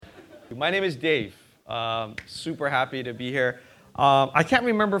My name is Dave. Super happy to be here. I can't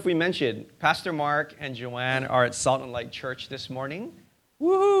remember if we mentioned, Pastor Mark and Joanne are at Salt and Light Church this morning.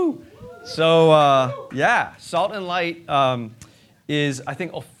 Woohoo! So, Salt and Light is, I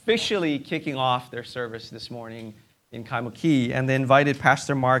think, officially kicking off their service this morning in Kaimuki, and they invited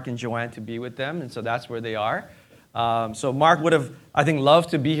Pastor Mark and Joanne to be with them, and so that's where they are. So Mark would have, I think,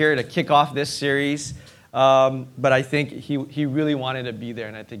 loved to be here to kick off this series, but I think he really wanted to be there,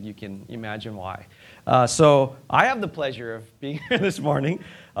 and I think you can imagine why. So I have the pleasure of being here this morning.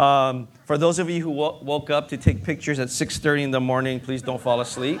 For those of you who woke up to take pictures at 6:30 in the morning, please don't fall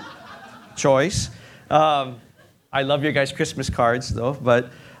asleep. Choice. I love your guys' Christmas cards, though,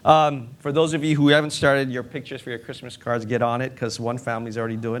 but for those of you who haven't started your pictures for your Christmas cards, get on it, because one family's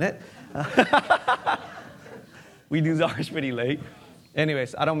already doing it. We do ours pretty late.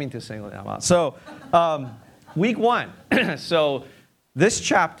 Anyways, I don't mean to single them out. So, week one. So, this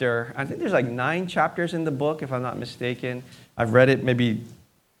chapter, I think there's like 9 chapters in the book, if I'm not mistaken. I've read it maybe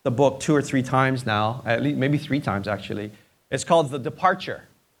the book 2 or 3 times now, at least maybe 3 times actually. It's called The Departure.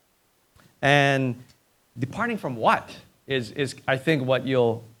 And departing from what is I think what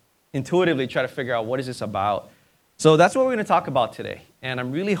you'll intuitively try to figure out, what is this about? So that's what we're going to talk about today. And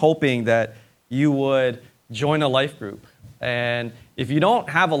I'm really hoping that you would join a life group. And if you don't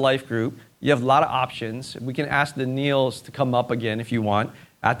have a life group, you have a lot of options. We can ask the Neils to come up again if you want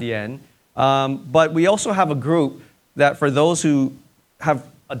at the end. But we also have a group that for those who have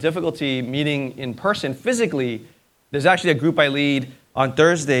a difficulty meeting in person physically, there's actually a group I lead on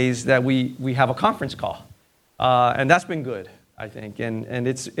Thursdays that we have a conference call. And that's been good, I think. And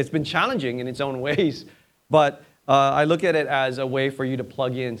it's been challenging in its own ways. But I look at it as a way for you to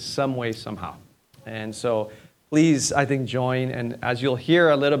plug in some way, somehow. And so please, I think, join. And as you'll hear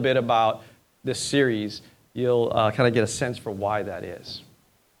a little bit about this series, you'll kind of get a sense for why that is.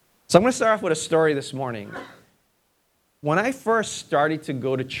 So I'm going to start off with a story this morning. When I first started to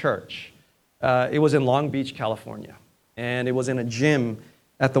go to church, it was in Long Beach, California. And it was in a gym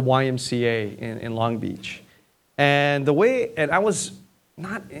at the YMCA in Long Beach. And I was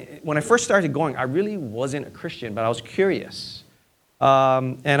not, when I first started going, I really wasn't a Christian, but I was curious.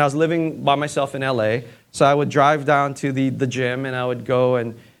 And I was living by myself in LA, so I would drive down to the gym, and I would go,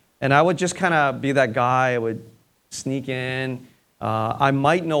 and I would just kind of be that guy. I would sneak in. I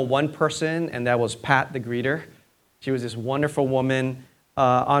might know one person, and that was Pat the greeter. She was this wonderful woman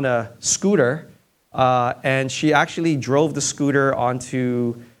on a scooter, and she actually drove the scooter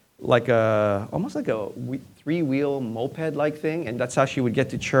onto almost like a 3-wheel moped-like thing, and that's how she would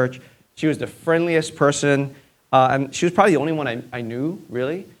get to church. She was the friendliest person. And she was probably the only one I knew,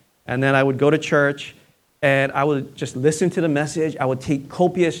 really. And then I would go to church, and I would just listen to the message. I would take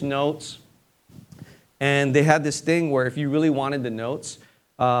copious notes. And they had this thing where if you really wanted the notes,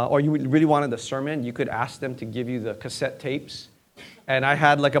 or you really wanted the sermon, you could ask them to give you the cassette tapes. And I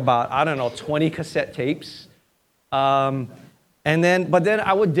had about, 20 cassette tapes. But then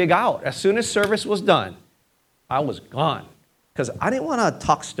I would dig out. As soon as service was done, I was gone. Because I didn't want to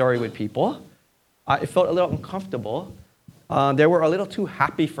talk story with people. It felt a little uncomfortable. They were a little too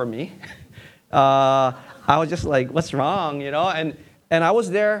happy for me. I was just like, what's wrong, And I was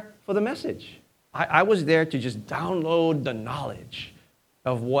there for the message. I was there to just download the knowledge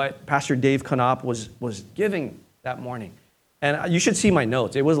of what Pastor Dave Knopp was giving that morning. And you should see my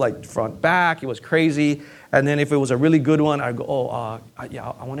notes. It was like front, back. It was crazy. And then if it was a really good one, I'd go, I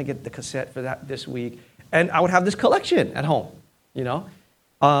want to get the cassette for that this week. And I would have this collection at home,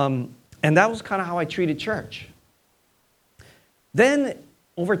 And that was kind of how I treated church. Then,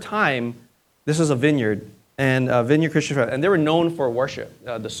 over time, this is a Vineyard, and Vineyard Christian, and they were known for worship,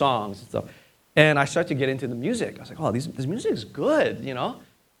 the songs and stuff. And I started to get into the music. I was like, oh, this music is good,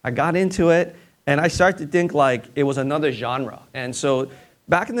 I got into it, and I started to think like it was another genre. And so,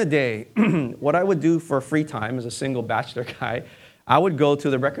 back in the day, what I would do for free time as a single bachelor guy, I would go to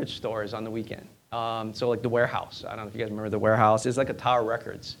the record stores on the weekend. So like the Warehouse. I don't know if you guys remember the Warehouse. It's like a Tower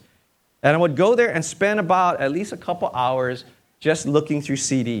Records. And I would go there and spend about at least a couple hours just looking through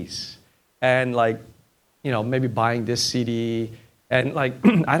CDs. And maybe buying this CD. And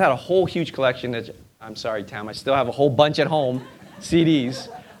I had a whole huge collection I'm sorry, Tam, I still have a whole bunch at home, CDs,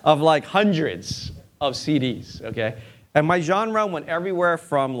 of hundreds of CDs, okay? And my genre went everywhere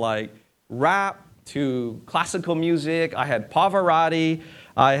from rap to classical music. I had Pavarotti,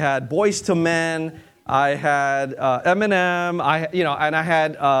 I had Boyz II Men, I had Eminem, and I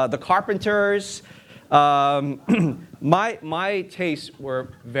had the Carpenters. My tastes were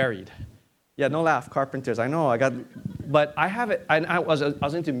varied. Yeah, no laugh, Carpenters. I know, but I have it. I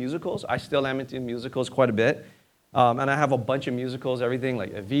was into musicals. I still am into musicals quite a bit. And I have a bunch of musicals, everything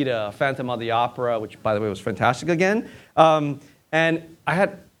like Evita, Phantom of the Opera, which, by the way, was fantastic again. But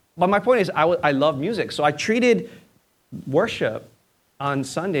my point is, I love music. So I treated worship on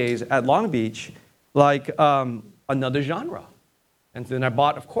Sundays at Long Beach like another genre. And then I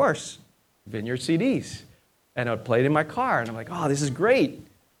bought, of course, Vineyard CDs. And I would play it in my car. And I'm like, oh, this is great.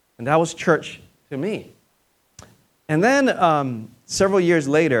 And that was church to me. And then several years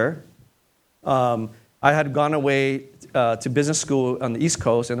later, I had gone away to business school on the East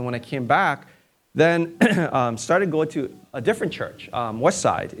Coast. And then when I came back, then started going to a different church, West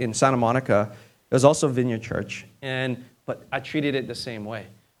Side in Santa Monica. It was also Vineyard Church. But I treated it the same way.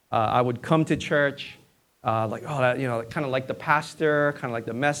 I would come to church, kind of like the pastor, kind of like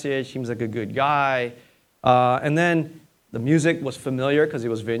the message. Seems like a good guy. And then the music was familiar because it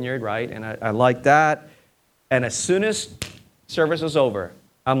was Vineyard, right? And I liked that. And as soon as service was over,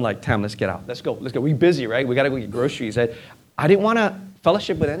 I'm like, Tam, let's get out. Let's go. We're busy, right? We got to go get groceries. I didn't want to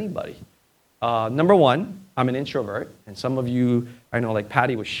fellowship with anybody. Number one, I'm an introvert. And some of you, I know, like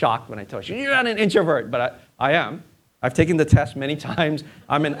Patty was shocked when I told you, you're not an introvert. But I am. I've taken the test many times.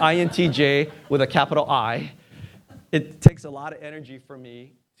 I'm an INTJ with a capital I. It takes a lot of energy for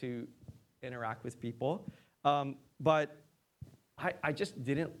me to interact with people. But I just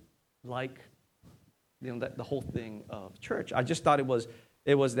didn't like the whole thing of church. I just thought it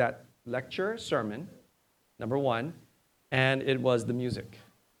was that lecture, sermon, number one, and it was the music.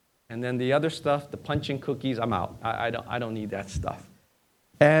 And then the other stuff, the punch and cookies, I'm out. I don't need that stuff.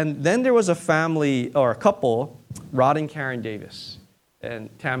 And then there was a family, or a couple, Rod and Karen Davis, and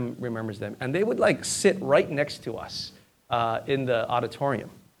Tam remembers them, and they would like sit right next to us in the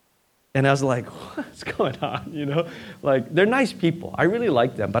auditorium. And I was like, what's going on, Like, they're nice people. I really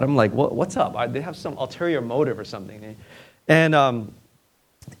like them, but I'm like, what's up? They have some ulterior motive or something. And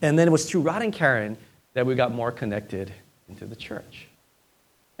then it was through Rod and Karen that we got more connected into the church.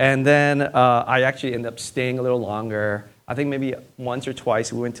 And then I actually ended up staying a little longer. I think maybe once or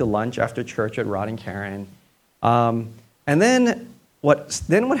twice we went to lunch after church at Rod and Karen. And then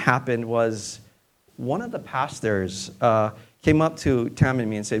what happened was one of the pastors came up to Tam and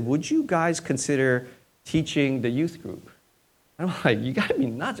me and said, would you guys consider teaching the youth group? And I'm like, you got to be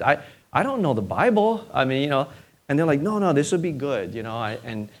nuts. I don't know the Bible. I mean, and they're like, no, this would be good,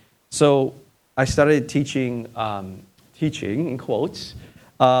 And so I started teaching in quotes,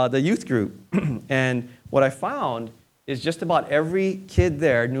 the youth group. And what I found is just about every kid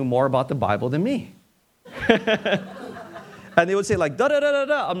there knew more about the Bible than me. And they would say like,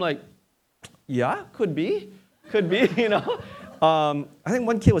 da-da-da-da-da. I'm like, yeah, could be, I think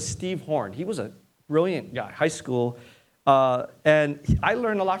one kid was Steve Horn. He was a brilliant guy, high school. And I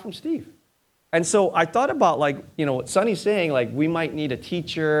learned a lot from Steve. And so I thought about what Sonny's saying, we might need a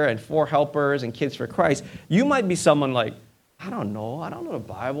teacher and 4 helpers and Kids for Christ. You might be someone like, I don't know the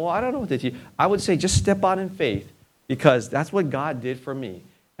Bible. I don't know what to teach. I would say just step out in faith because that's what God did for me.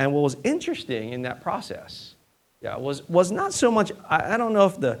 And what was interesting in that process was not so much, I don't know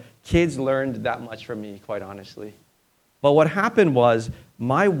if the kids learned that much from me, quite honestly. But what happened was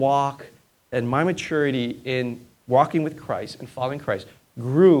my walk and my maturity in walking with Christ and following Christ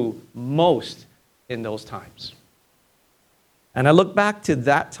grew most in those times. And I look back to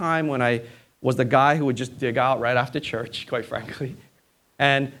that time when I was the guy who would just dig out right after church, quite frankly,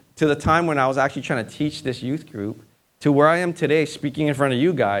 and to the time when I was actually trying to teach this youth group, to where I am today speaking in front of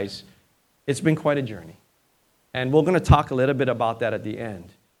you guys. It's been quite a journey. And we're going to talk a little bit about that at the end.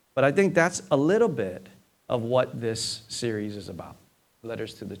 But I think that's a little bit of what this series is about,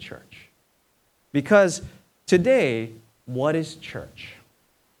 Letters to the Church. Because today, what is church?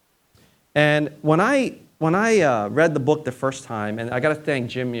 And when I read the book the first time, and I got to thank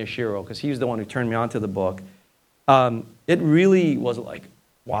Jim Miyashiro, because he was the one who turned me on to the book, it really was like,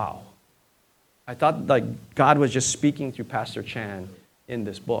 wow. I thought God was just speaking through Pastor Chan in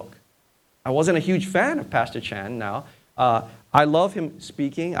this book. I wasn't a huge fan of Pastor Chan now. I love him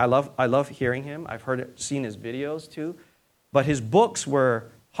speaking. I love hearing him. I've seen his videos too. But his books were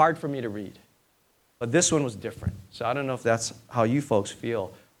hard for me to read. But this one was different. So I don't know if that's how you folks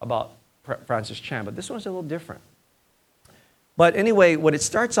feel about Francis Chan, but this one's a little different. But anyway, what it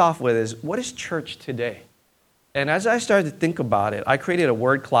starts off with is, what is church today? And as I started to think about it, I created a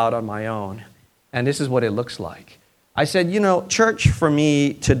word cloud on my own, and this is what it looks like. I said, church for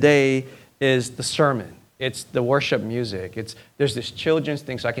me today is the sermon. It's the worship music. There's this children's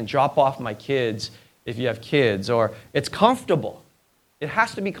thing, so I can drop off my kids if you have kids, or it's comfortable. It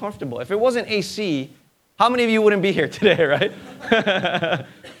has to be comfortable. If it wasn't AC, how many of you wouldn't be here today, right?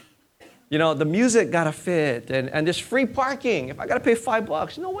 The music got to fit, and there's free parking. If I got to pay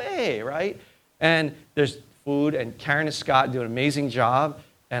 $5, no way, right? And there's food, and Karen and Scott do an amazing job,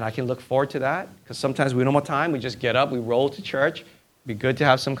 and I can look forward to that, because sometimes we don't have time. We just get up, we roll to church. It'd be good to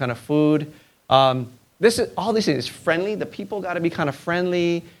have some kind of food. All this is friendly. The people got to be kind of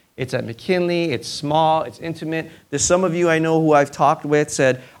friendly. It's at McKinley. It's small. It's intimate. There's some of you I know who I've talked with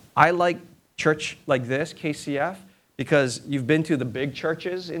said, I like church like this, KCF, because you've been to the big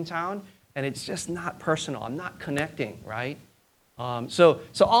churches in town, and it's just not personal. I'm not connecting, right? So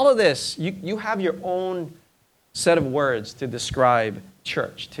all of this, you have your own set of words to describe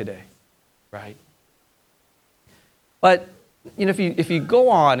church today, right? But if you go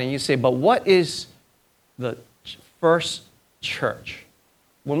on and you say, but what is the first church?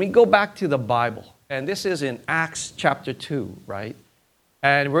 When we go back to the Bible, and this is in Acts chapter 2, right?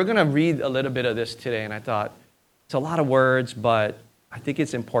 And we're going to read a little bit of this today, and I thought, it's a lot of words, but I think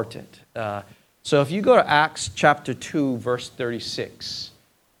it's important. So if you go to Acts chapter 2, verse 36,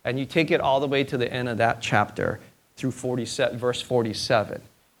 and you take it all the way to the end of that chapter through verse 47,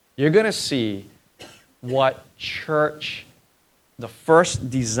 you're going to see what church, the first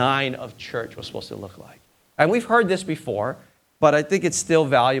design of church was supposed to look like. And we've heard this before, but I think it's still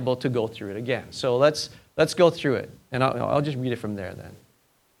valuable to go through it again. So let's go through it, and I'll just read it from there then.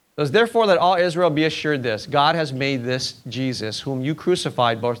 It says, therefore, let all Israel be assured this, God has made this Jesus, whom you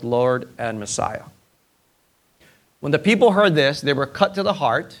crucified, both Lord and Messiah. When the people heard this, they were cut to the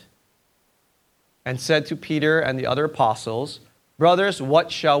heart and said to Peter and the other apostles, brothers, what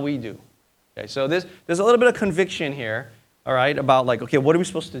shall we do? Okay, so there's a little bit of conviction here, all right, about like, okay, what are we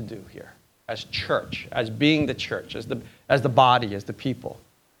supposed to do here as church, as being the church, as the body, as the people?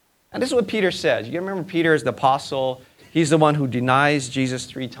 And this is what Peter says. You remember Peter is the apostle. He's the one who denies Jesus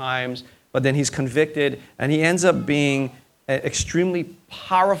 3 times, but then he's convicted, and he ends up being an extremely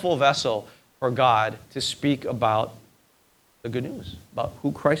powerful vessel for God to speak about the good news, about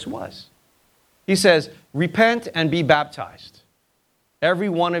who Christ was. He says, repent and be baptized, every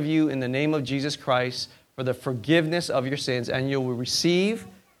one of you, in the name of Jesus Christ, for the forgiveness of your sins, and you will receive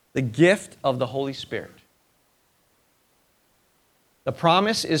the gift of the Holy Spirit. The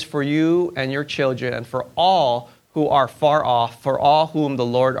promise is for you and your children, and for all who are far off, for all whom the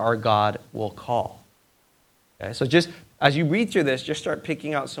Lord our God will call. Okay, so just as you read through this, just start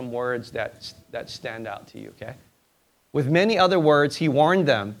picking out some words that stand out to you, okay? With many other words, he warned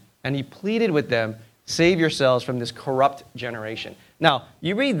them, and he pleaded with them, save yourselves from this corrupt generation. Now,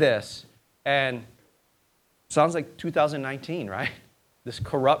 you read this, and it sounds like 2019, right? This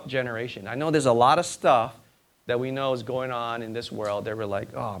corrupt generation. I know there's a lot of stuff that we know is going on in this world that we're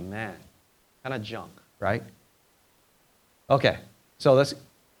like, oh man, kind of junk, right? Okay, so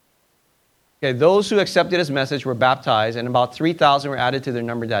those who accepted his message were baptized, and about 3,000 were added to their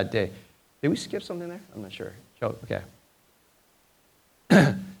number that day. Did we skip something there? I'm not sure. Okay.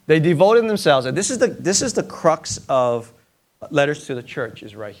 They devoted themselves, and this is the crux of letters to the church,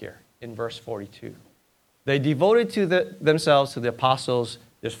 is right here in verse 42. They devoted themselves to the apostles.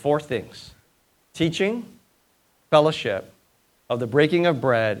 There's 4 things: teaching, fellowship, of the breaking of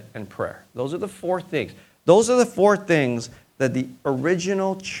bread, and prayer. Those are the 4 things. Those are the 4 things that the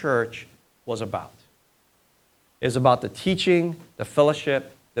original church was about. It's about the teaching, the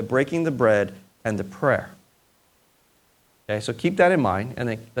fellowship, the breaking the bread, and the prayer. Okay, so keep that in mind, and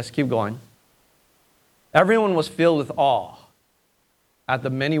then let's keep going. Everyone was filled with awe at the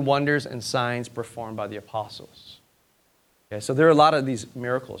many wonders and signs performed by the apostles. Okay, so there are a lot of these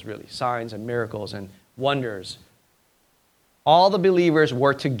miracles, really, signs and miracles and wonders. All the believers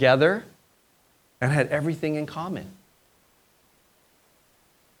were together and had everything in common.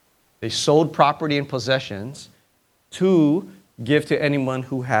 They sold property and possessions to give to anyone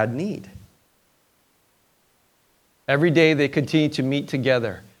who had need. Every day they continued to meet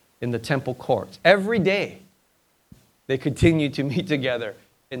together in the temple courts. Every day they continued to meet together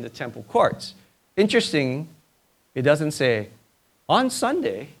in the temple courts. Interesting, it doesn't say, on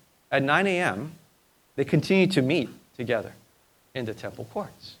Sunday at 9 a.m., they continued to meet together in the temple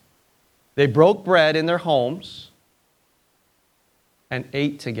courts. They broke bread in their homes and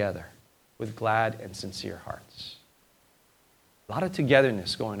ate together with glad and sincere hearts. A lot of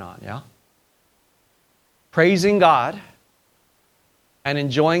togetherness going on, yeah? Praising God and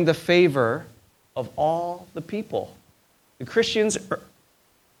enjoying the favor of all the people. The Christians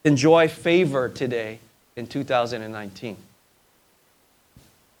enjoy favor today in 2019.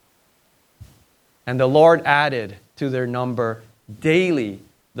 And the Lord added to their number daily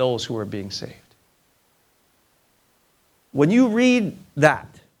those who were being saved. When you read that,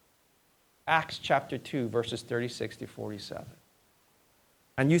 Acts chapter 2, verses 36 to 47,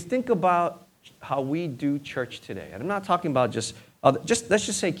 and you think about how we do church today, and I'm not talking about just let's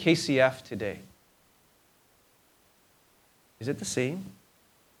just say KCF today. Is it the same?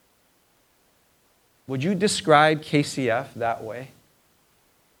 Would you describe KCF that way?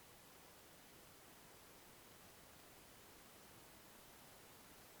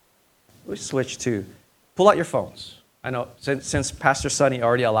 We switch to, pull out your phones. I know, since Pastor Sonny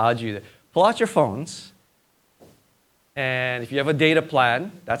already allowed you to, pull out your phones. And if you have a data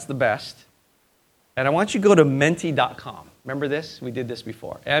plan, that's the best. And I want you to go to menti.com. Remember this? We did this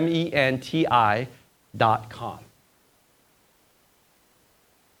before. MENTI.com.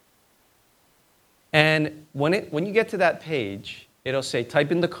 And when you get to that page, it'll say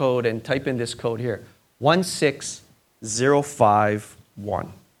type in the code and type in this code here,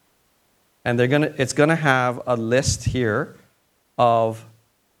 16051. And it's going to have a list here of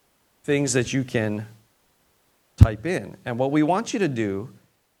things that you can type in. And what we want you to do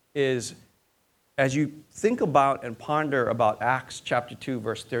is, as you think about and ponder about Acts chapter 2,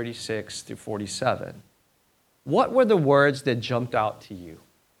 verse 36 to 47, what were the words that jumped out to you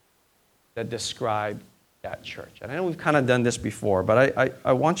that describe that church? And I know we've kind of done this before, but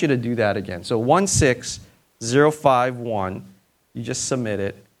I want you to do that again. So 16051, you just submit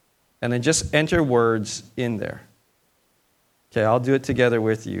it, and then just enter words in there. Okay, I'll do it together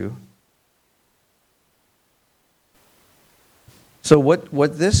with you. So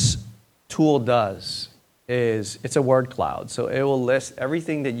what this tool does is it's a word cloud. So it will list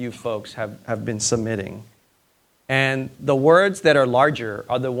everything that you folks have been submitting. And the words that are larger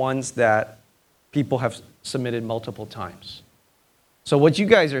are the ones that people have submitted multiple times. So what you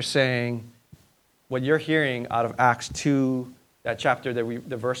guys are saying, what you're hearing out of Acts 2, that chapter,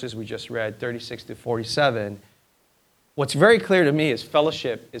 the verses we just read, 36 to 47, what's very clear to me is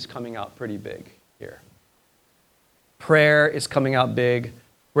fellowship is coming out pretty big here. Prayer is coming out big.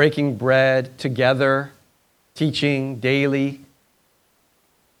 Breaking bread together, teaching daily.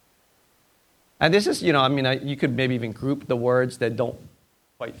 And this is, you could maybe even group the words that don't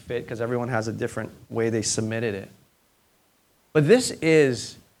quite fit because everyone has a different way they submitted it. But this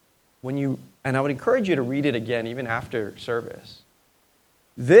is and I would encourage you to read it again even after service.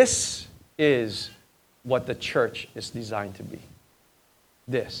 This is what the church is designed to be.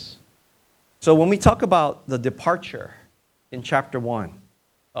 This. So when we talk about the departure in chapter 1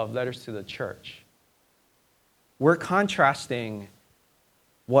 of Letters to the Church, we're contrasting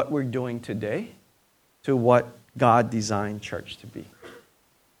what we're doing today to what God designed church to be.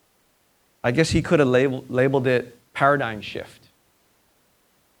 I guess he could have labeled it paradigm shift.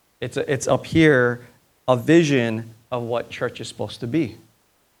 It's up here, a vision of what church is supposed to be.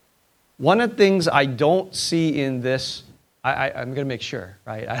 One of the things I don't see in this, I'm going to make sure,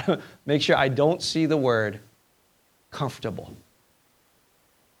 right? Make sure I don't see the word comfortable.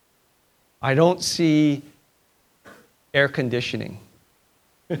 I don't see air conditioning.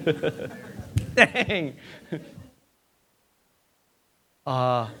 Dang.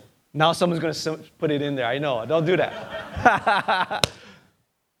 Now someone's going to put it in there. I know. Don't do that.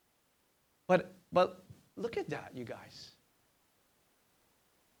 But look at that, you guys.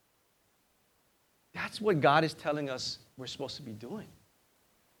 That's what God is telling us we're supposed to be doing.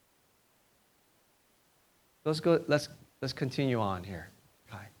 Let's continue on here.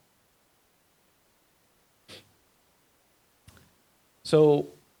 Okay. So,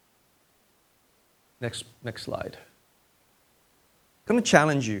 next slide. I'm going to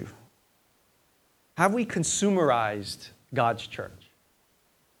challenge you. Have we consumerized God's church?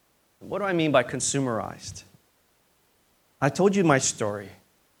 What do I mean by consumerized? I told you my story.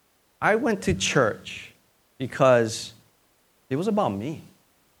 I went to church because it was about me.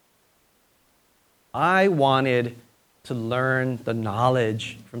 I wanted to learn the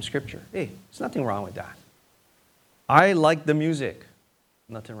knowledge from Scripture. Hey, there's nothing wrong with that. I like the music.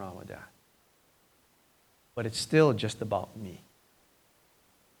 Nothing wrong with that. But it's still just about me.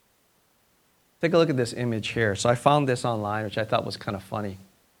 Take a look at this image here. So I found this online, which I thought was kind of funny.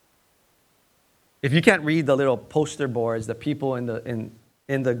 If you can't read the little poster boards, the people in the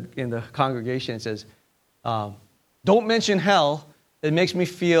congregation, it says, "Don't mention hell. It makes me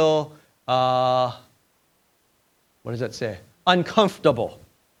feel." What does that say? Uncomfortable.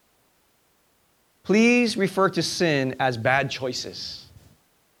 Please refer to sin as bad choices.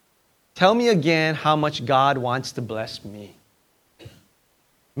 Tell me again how much God wants to bless me.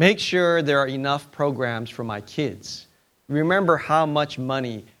 Make sure there are enough programs for my kids. Remember how much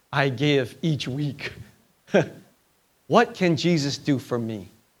money I give each week. What can Jesus do for me?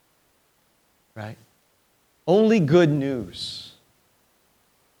 Right? Only good news.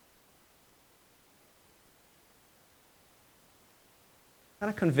 Kind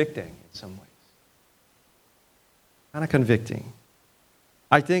of convicting in some ways. Kind of convicting.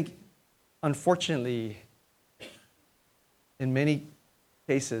 I think, unfortunately, in many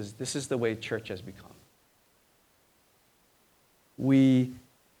cases, this is the way church has become. We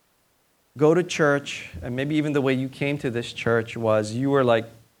go to church, and maybe even the way you came to this church was you were like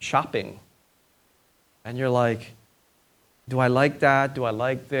shopping. And you're like, do I like that? Do I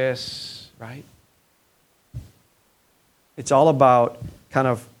like this? Right? It's all about kind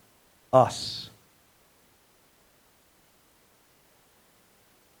of us.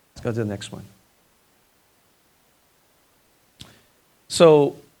 Let's go to the next one.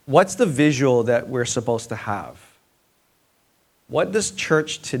 So, what's the visual that we're supposed to have? What does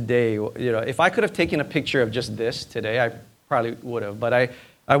church today, if I could have taken a picture of just this today, I probably would have, but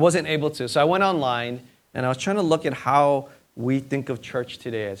I wasn't able to. So I went online, and I was trying to look at how we think of church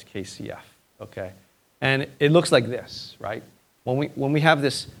today as KCF, okay? And it looks like this, right? When we have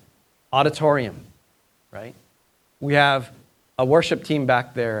this auditorium, right? We have a worship team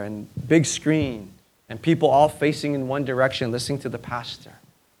back there and big screen and people all facing in one direction listening to the pastor.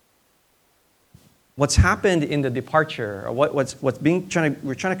 What's happened in the departure, or we're trying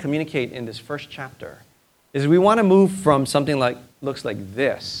to communicate in this first chapter, is we want to move from something like looks like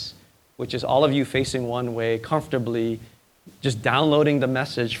this, which is all of you facing one way, comfortably, just downloading the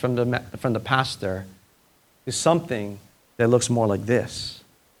message from the pastor, to something that looks more like this.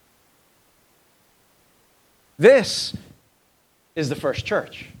 This is the first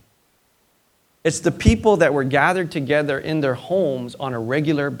church. It's the people that were gathered together in their homes on a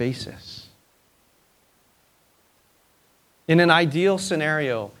regular basis. In an ideal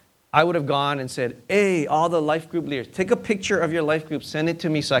scenario, I would have gone and said, hey, all the life group leaders, take a picture of your life group, send it to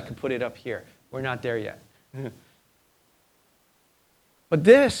me so I can put it up here. We're not there yet. But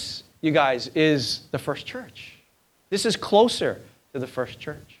this, you guys, is the first church. This is closer to the first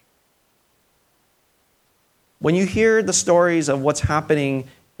church. When you hear the stories of what's happening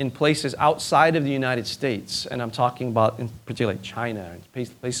in places outside of the United States, and I'm talking about in particular China,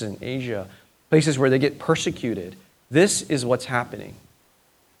 and places in Asia, places where they get persecuted, this is what's happening.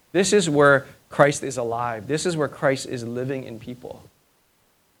 This is where Christ is alive. This is where Christ is living in people.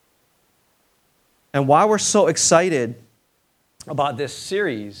 And why we're so excited about this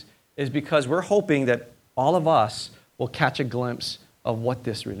series is because we're hoping that all of us will catch a glimpse of what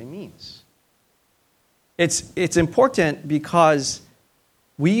this really means. It's important because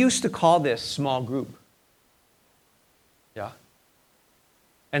we used to call this small group. Yeah.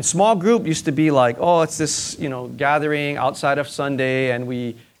 And small group used to be like, oh, it's this, gathering outside of Sunday, and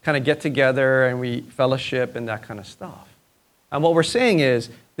we kind of get together and we fellowship and that kind of stuff. And what we're saying is,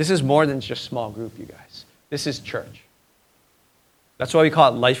 this is more than just small group, you guys. This is church. That's why we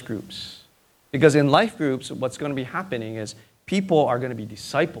call it life groups. Because in life groups, what's going to be happening is people are going to be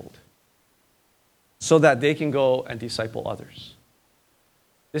discipled so that they can go and disciple others.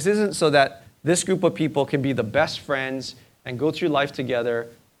 This isn't so that this group of people can be the best friends and go through life together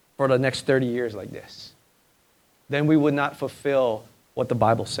for the next 30 years like this. Then we would not fulfill what the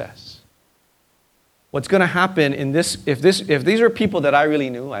Bible says. What's going to happen in this, if these are people that I really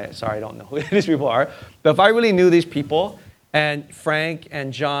knew, I don't know who these people are, but if I really knew these people, and Frank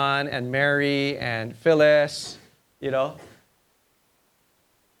and John and Mary and Phyllis,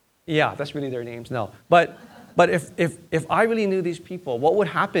 yeah, that's really their names. No, but if I really knew these people, what would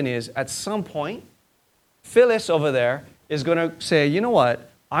happen is at some point, Phyllis over there is going to say, you know what,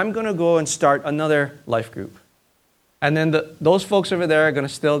 I'm going to go and start another life group. And then those folks over there are going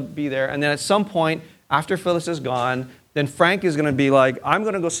to still be there. And then at some point, after Phyllis is gone, then Frank is going to be like, I'm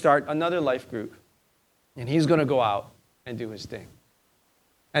going to go start another life group. And he's going to go out and do his thing.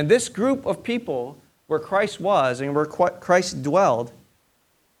 And this group of people where Christ was and where Christ dwelled,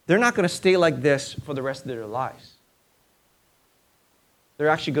 they're not going to stay like this for the rest of their lives. They're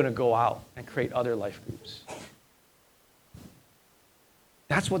actually going to go out and create other life groups.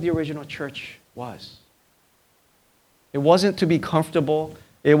 That's what the original church was. It wasn't to be comfortable.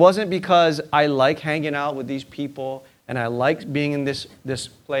 It wasn't because I like hanging out with these people and I like being in this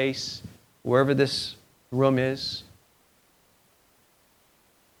place, wherever this room is.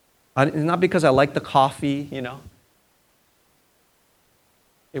 It's not because I like the coffee,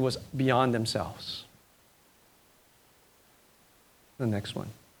 It was beyond themselves. The next one.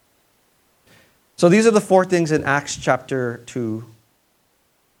 So these are the four things in Acts chapter 2,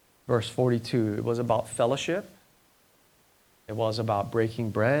 verse 42. It was about fellowship. It was about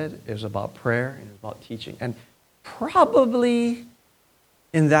breaking bread. It was about prayer. And it was about teaching. And probably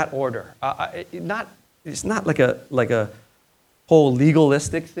in that order. It's not like a whole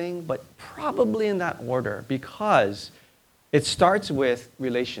legalistic thing, but probably in that order because it starts with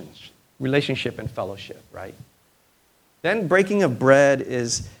relationship and fellowship, right? Then breaking of bread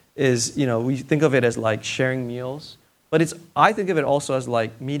is we think of it as like sharing meals. But I think of it also as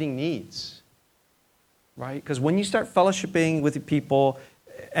like meeting needs, right? Because when you start fellowshipping with people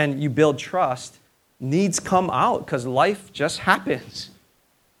and you build trust, needs come out because life just happens.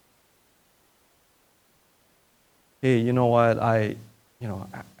 Hey, you know what? I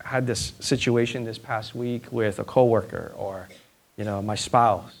had this situation this past week with a coworker, or my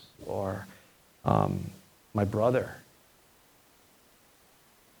spouse, or my brother.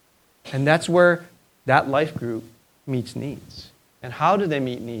 And that's where that life group meets needs. And how do they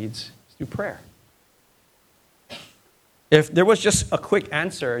meet needs? It's through prayer. If there was just a quick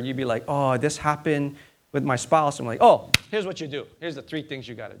answer, you'd be like, oh, this happened with my spouse. I'm like, oh, here's what you do. Here's the 3 things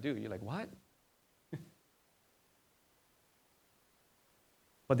you got to do. You're like, what?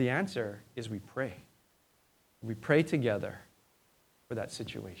 But the answer is we pray. We pray together for that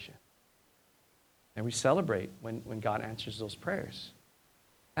situation. And we celebrate when God answers those prayers.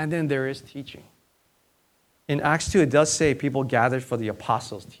 And then there is teaching. In Acts 2, it does say people gathered for the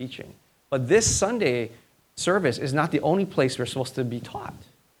apostles' teaching. But this Sunday service is not the only place we're supposed to be taught.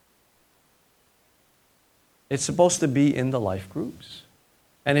 It's supposed to be in the life groups.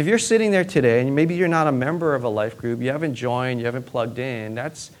 And if you're sitting there today, and maybe you're not a member of a life group, you haven't joined, you haven't plugged in,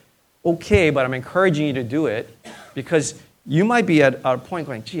 that's okay, but I'm encouraging you to do it because you might be at a point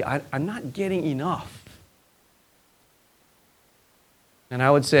going, gee, I'm not getting enough. And I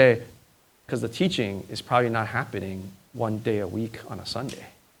would say, because the teaching is probably not happening one day a week on a Sunday.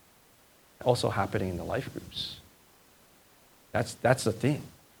 Also happening in the life groups. That's the thing.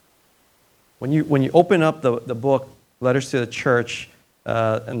 When you open up the book, Letters to the Church,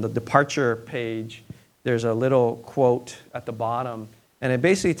 and the departure page, there's a little quote at the bottom, and it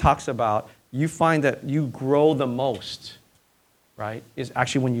basically talks about you find that you grow the most, right, is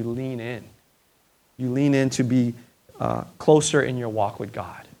actually when you lean in. You lean in to be closer in your walk with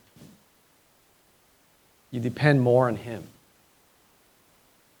God. You depend more on Him.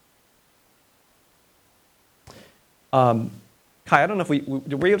 Kai, I don't know if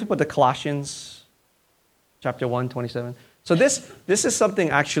were we able to put the Colossians chapter 1, 27? So this is something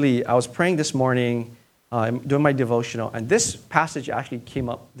actually, I was praying this morning, doing my devotional, and this passage actually came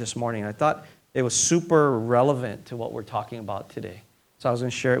up this morning. I thought it was super relevant to what we're talking about today. So I was going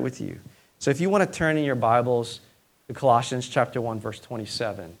to share it with you. So if you want to turn in your Bibles to Colossians chapter 1, verse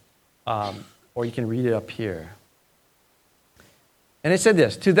 27, or you can read it up here. And it said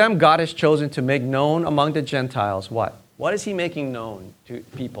this, to them God has chosen to make known among the Gentiles what? What is He making known to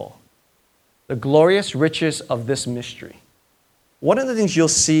people? The glorious riches of this mystery. One of the things you'll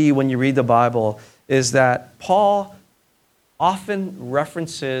see when you read the Bible is that Paul often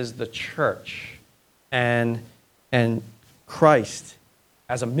references the church and Christ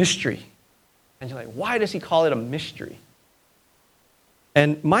as a mystery. And you're like, why does he call it a mystery?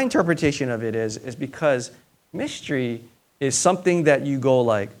 And my interpretation of it is because mystery is something that you go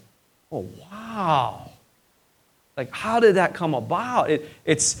like, oh, wow. Like, how did that come about?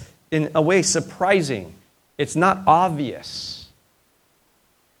 It's, in a way, surprising. It's not obvious.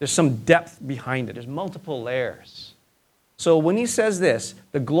 There's some depth behind it. There's multiple layers. So when he says this,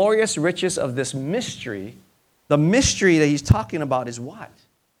 the glorious riches of this mystery, the mystery that he's talking about is what?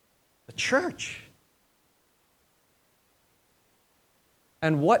 The church.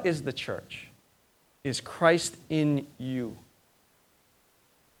 And what is the church? Is Christ in you,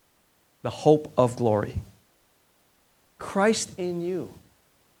 the hope of glory. Christ in you.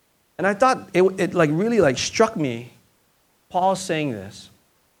 And I thought it like really like struck me, Paul saying this,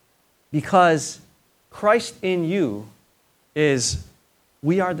 because Christ in you is,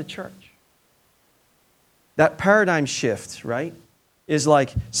 we are the church. That paradigm shift, right, is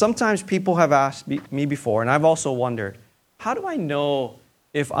like, sometimes people have asked me before, and I've also wondered, how do I know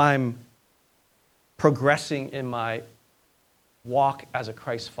if I'm progressing in my walk as a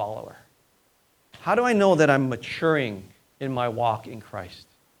Christ follower? How do I know that I'm maturing in my walk in Christ?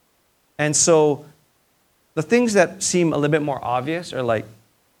 And so the things that seem a little bit more obvious are like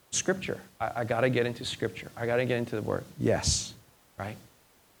Scripture. I got to get into Scripture. I got to get into the Word. Yes, right?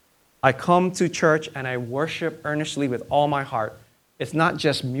 I come to church and I worship earnestly with all my heart. It's not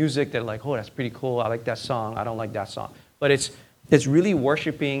just music that like, oh, that's pretty cool. I like that song. I don't like that song. But it's really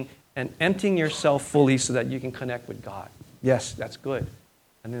worshiping and emptying yourself fully so that you can connect with God. Yes, that's good.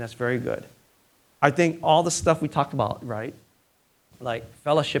 I think that's very good. I think all the stuff we talked about, right? Like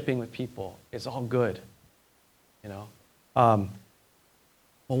fellowshipping with people, it's all good, you know.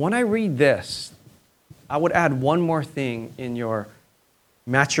 But when I read this, I would add one more thing in your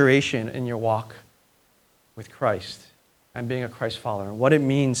maturation in your walk with Christ and being a Christ follower, and what it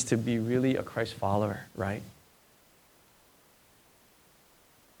means to be really a Christ follower, right?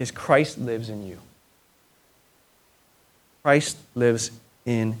 Is Christ lives in you. Christ lives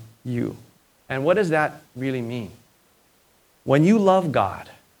in you. And what does that really mean? When you love God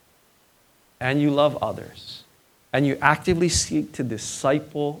and you love others and you actively seek to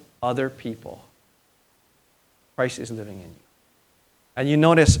disciple other people, Christ is living in you. And you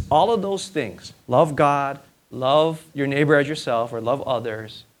notice all of those things, love God, love your neighbor as yourself, or love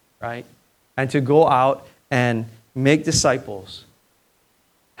others, right? And to go out and make disciples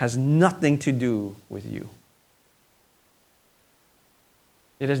has nothing to do with you.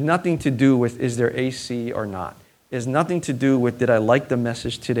 It has nothing to do with is there AC or not. It has nothing to do with did I like the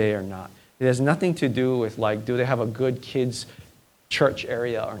message today or not. It has nothing to do with like do they have a good kids church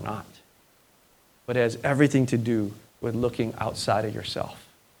area or not. But it has everything to do with looking outside of yourself.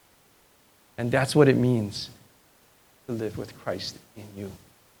 And that's what it means to live with Christ in you.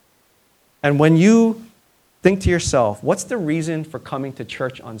 And when you think to yourself, what's the reason for coming to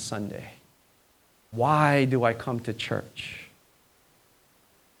church on Sunday? Why do I come to church?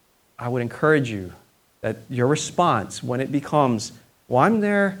 I would encourage you that your response, when it becomes, well, I'm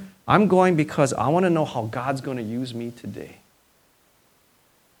there, I'm going because I want to know how God's going to use me today.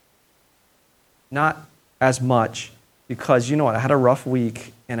 Not as much because, you know what, I had a rough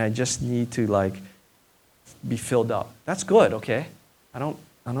week and I just need to be filled up. That's good, okay? I don't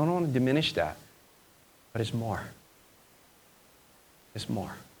want to diminish that. But it's more. It's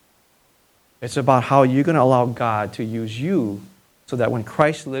more. It's about how you're going to allow God to use you so that when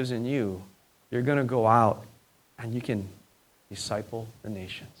Christ lives in you, you're going to go out and you can disciple the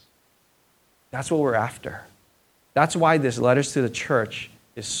nations. That's what we're after. That's why this letters to the church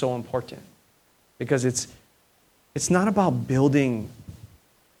is so important. Because it's not about building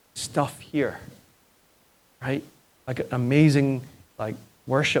stuff here, right? Like an amazing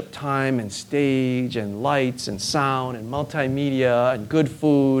worship time and stage and lights and sound and multimedia and good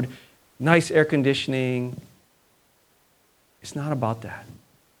food, nice air conditioning. It's not about that.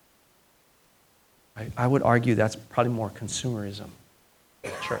 I would argue that's probably more consumerism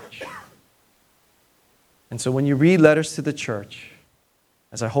in the church. And so when you read letters to the church,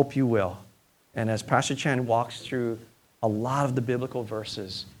 as I hope you will, and as Pastor Chan walks through a lot of the biblical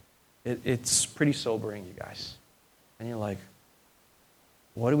verses, it's pretty sobering, you guys. And you're like,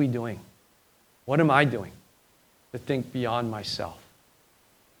 what are we doing? What am I doing to think beyond myself?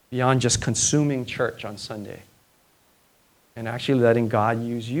 Beyond just consuming church on Sunday and actually letting God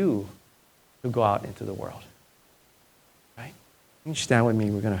use you to go out into the world. Right? You can stand with me.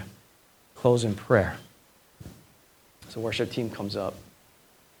 We're going to close in prayer. So worship team comes up.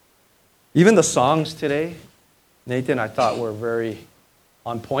 Even the songs today, Nathan, I thought were very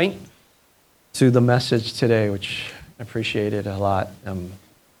on point to the message today, which I appreciated a lot.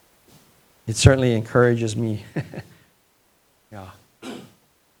 It certainly encourages me. Yeah.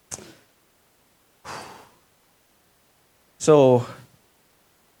 So,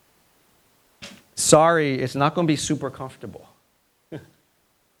 sorry, it's not going to be super comfortable.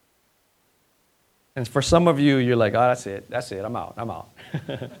 And for some of you, you're like, oh, that's it, I'm out.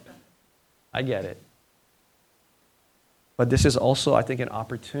 I get it. But this is also, I think, an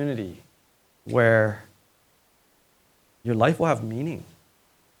opportunity where your life will have meaning.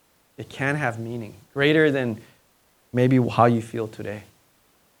 It can have meaning, greater than maybe how you feel today.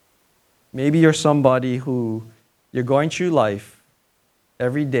 Maybe you're somebody who you're going through life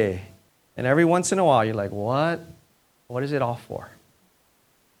every day, and every once in a while you're like, what? What is it all for?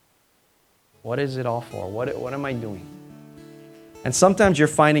 What is it all for? What am I doing? And sometimes you're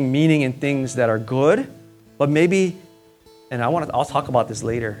finding meaning in things that are good, but maybe, and I'll talk about this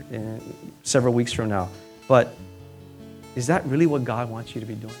later, in several weeks from now, but is that really what God wants you to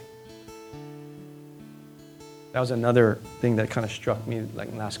be doing? That was another thing that kind of struck me in the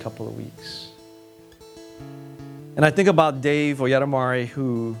last couple of weeks. And I think about Dave Oyetamari,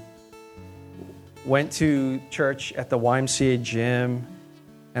 who went to church at the YMCA gym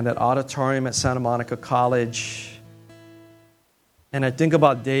and that auditorium at Santa Monica College. And I think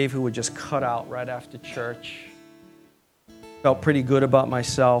about Dave, who would just cut out right after church. Felt pretty good about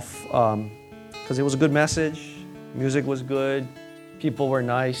myself because it was a good message. Music was good. People were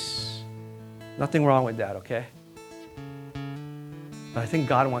nice. Nothing wrong with that, okay? But I think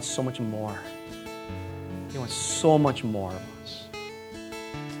God wants so much more. He wants so much more of us.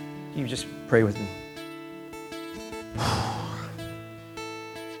 You just pray with me.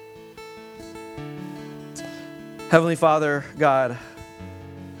 Heavenly Father, God,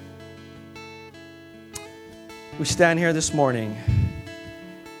 we stand here this morning.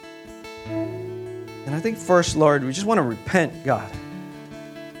 And I think first, Lord, we just want to repent, God.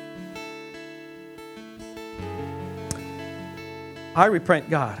 I repent,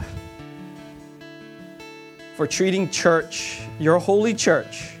 God, for treating church, your holy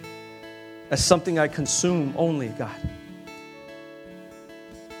church, as something I consume only, God.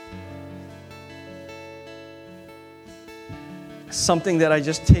 Something that I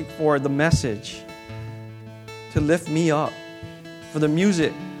just take for the message to lift me up, for the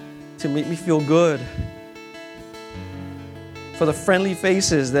music to make me feel good, for the friendly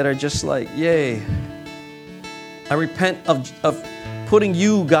faces that are just like, yay. I repent of putting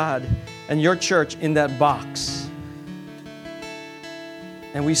you, God, and your church in that box.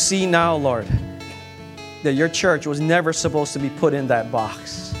 And we see now, Lord, that your church was never supposed to be put in that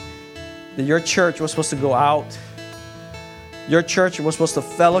box. That your church was supposed to go out. Your church was supposed to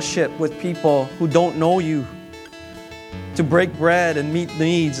fellowship with people who don't know you, to break bread and meet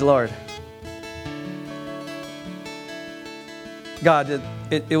needs, Lord. God,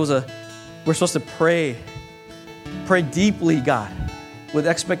 we're supposed to pray deeply, God, with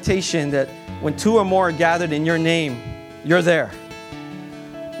expectation that when two or more are gathered in your name, you're there,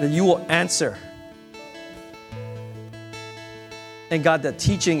 that you will answer. And God, that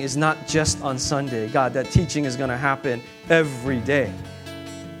teaching is not just on Sunday. God, that teaching is going to happen every day.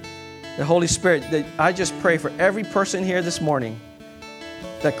 The Holy Spirit, that I just pray for every person here this morning,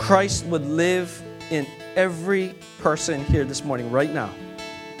 that Christ would live in every person here this morning, right now.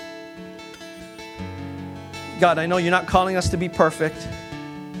 God, I know you're not calling us to be perfect,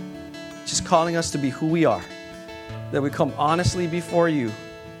 just calling us to be who we are, that we come honestly before you.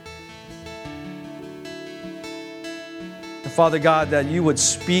 And Father God, that you would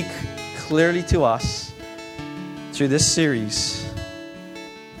speak clearly to us through this series,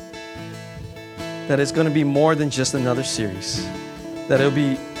 that it's going to be more than just another series, that it'll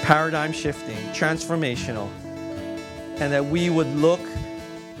be paradigm shifting, transformational, and that we would look,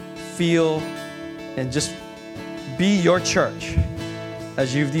 feel, and just be your church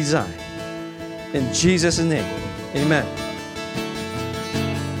as you've designed. In Jesus' name, amen.